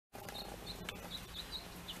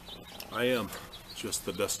I am just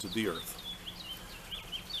the dust of the earth.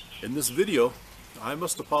 In this video, I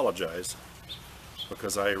must apologize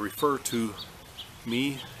because I refer to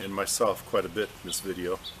me and myself quite a bit in this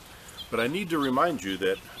video, but I need to remind you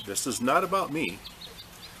that this is not about me,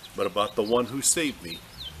 but about the one who saved me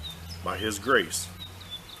by His grace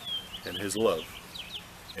and His love.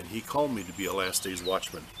 And He called me to be a last days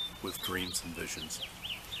watchman with dreams and visions.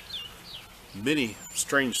 Many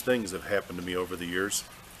strange things have happened to me over the years,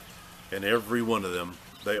 and every one of them,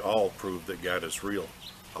 they all prove that God is real,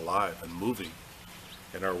 alive, and moving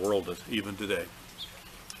in our world even today.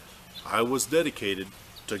 I was dedicated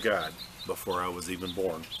to God before I was even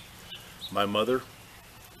born. My mother,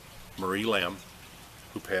 Marie Lamb,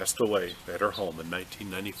 who passed away at her home in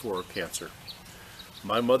 1994 of cancer.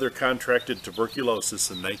 My mother contracted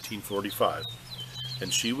tuberculosis in 1945,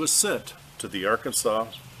 and she was sent to the Arkansas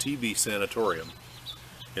TB Sanatorium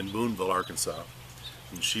in Boonville, Arkansas.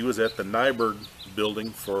 And she was at the Nyberg building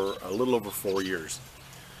for a little over 4 years,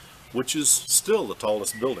 which is still the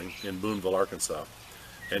tallest building in Boonville, Arkansas.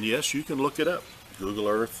 And yes, you can look it up. Google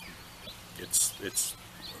Earth,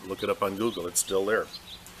 look it up on Google, it's still there.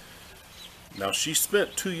 Now, she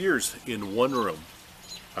spent 2 years in one room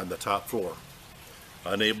on the top floor,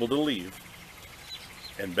 unable to leave.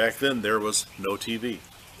 And back then there was no TV,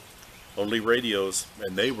 only radios,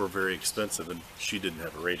 and they were very expensive, and she didn't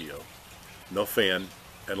have a radio. No fan,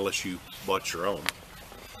 unless you bought your own,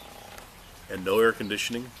 and no air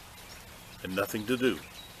conditioning, and nothing to do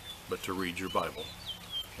but to read your Bible.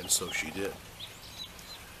 And so she did.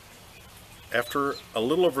 After a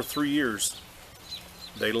little over 3 years,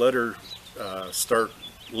 they let her start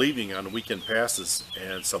leaving on weekend passes,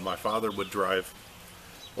 and so my father would drive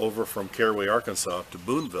over from Caraway, Arkansas to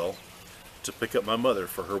Boonville to pick up my mother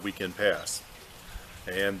for her weekend pass.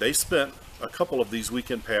 And they spent a couple of these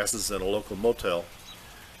weekend passes in a local motel,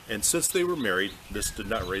 and since they were married, this did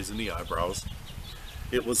not raise any eyebrows.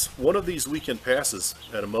 It was one of these weekend passes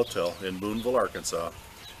at a motel in Boonville, Arkansas,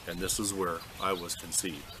 and this is where I was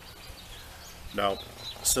conceived. Now,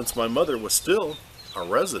 since my mother was still a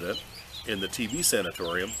resident in the TB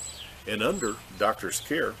sanatorium and under doctor's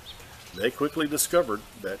care, they quickly discovered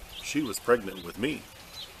that she was pregnant with me.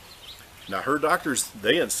 Now, her doctors,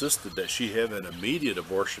 they insisted that she have an immediate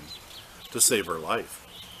abortion to save her life.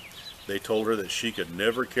 They told her that she could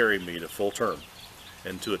never carry me to full term,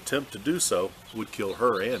 and to attempt to do so would kill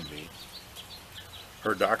her and me.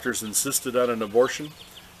 Her doctors insisted on an abortion,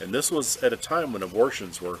 and this was at a time when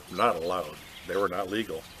abortions were not allowed. They were not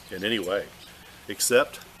legal in any way,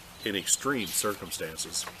 except in extreme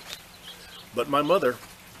circumstances. But my mother,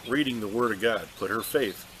 reading the Word of God, put her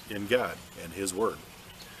faith in God and His Word.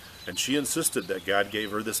 And she insisted that God gave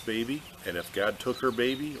her this baby, and if God took her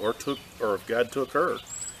baby, or if God took her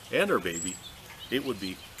and her baby, it would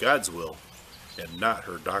be God's will and not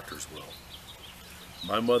her doctor's will.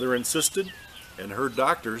 My mother insisted, and her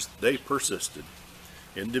doctors, they persisted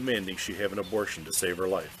in demanding she have an abortion to save her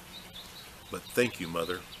life. But thank you,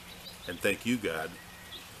 Mother, and thank you, God,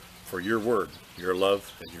 for your word, your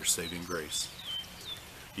love, and your saving grace.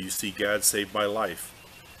 You see, God saved my life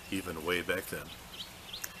even way back then.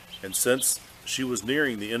 And since she was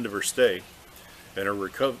nearing the end of her stay and her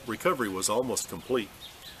recovery was almost complete,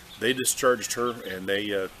 they discharged her, and they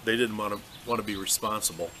didn't want to be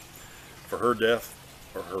responsible for her death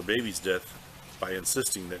or her baby's death by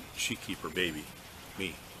insisting that she keep her baby,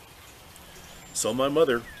 me. So my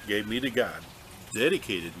mother gave me to God,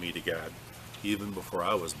 dedicated me to God, even before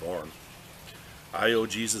I was born. I owe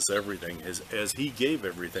Jesus everything, as He gave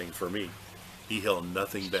everything for me. He held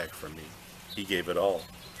nothing back from me. He gave it all.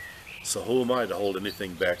 So who am I to hold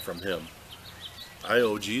anything back from Him? I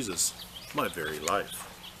owe Jesus my very life.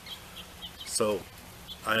 So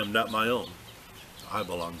I am not my own. I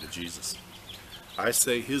belong to Jesus. I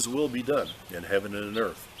say His will be done in heaven and in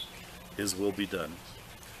earth. His will be done.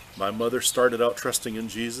 My mother started out trusting in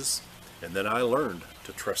Jesus, and then I learned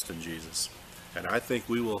to trust in Jesus. And I think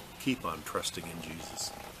we will keep on trusting in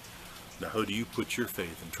Jesus. Now, who do you put your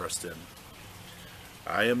faith and trust in?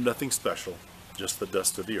 I am nothing special, just the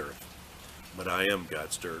dust of the earth. But I am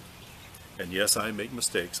God's dirt. And yes, I make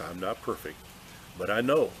mistakes. I'm not perfect. But I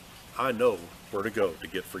know where to go to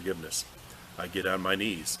get forgiveness. I get on my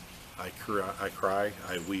knees. I cry,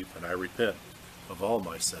 I weep, and I repent of all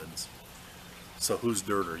my sins. So whose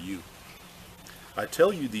dirt are you? I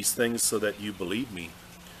tell you these things so that you believe me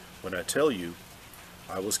when I tell you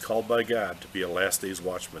I was called by God to be a last days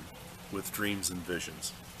watchman with dreams and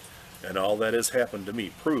visions. And all that has happened to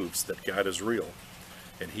me proves that God is real,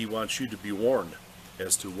 and He wants you to be warned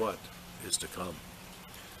as to what is to come,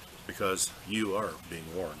 because you are being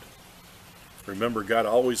warned. Remember, God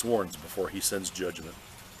always warns before he sends judgment.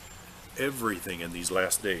 Everything in these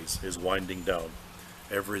last days is winding down.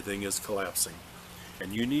 Everything is collapsing.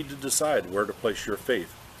 And you need to decide where to place your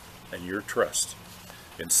faith and your trust.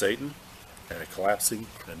 In Satan, in a collapsing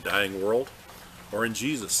and dying world, or in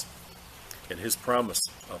Jesus, in his promise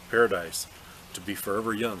of paradise to be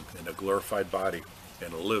forever young in a glorified body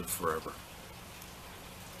and live forever.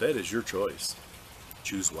 That is your choice.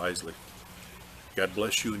 Choose wisely. God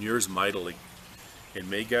bless you and yours mightily. And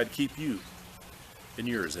may God keep you and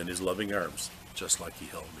yours in his loving arms, just like he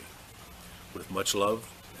held me. With much love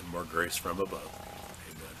and more grace from above.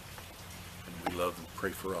 Amen. And we love and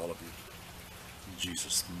pray for all of you. In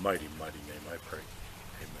Jesus' mighty, mighty name I pray.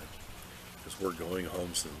 Amen. Because we're going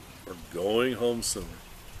home soon. We're going home soon.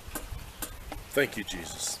 Thank you,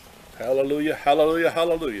 Jesus. Hallelujah, hallelujah,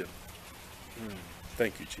 hallelujah.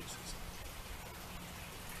 Thank you, Jesus,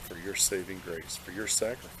 for your saving grace, for your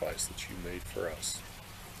sacrifice that you made for us.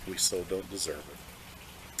 We so don't deserve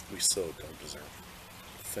it. We so don't deserve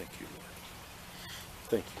it. Thank you, Lord.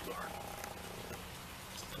 Thank you, Lord.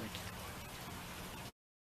 Thank you.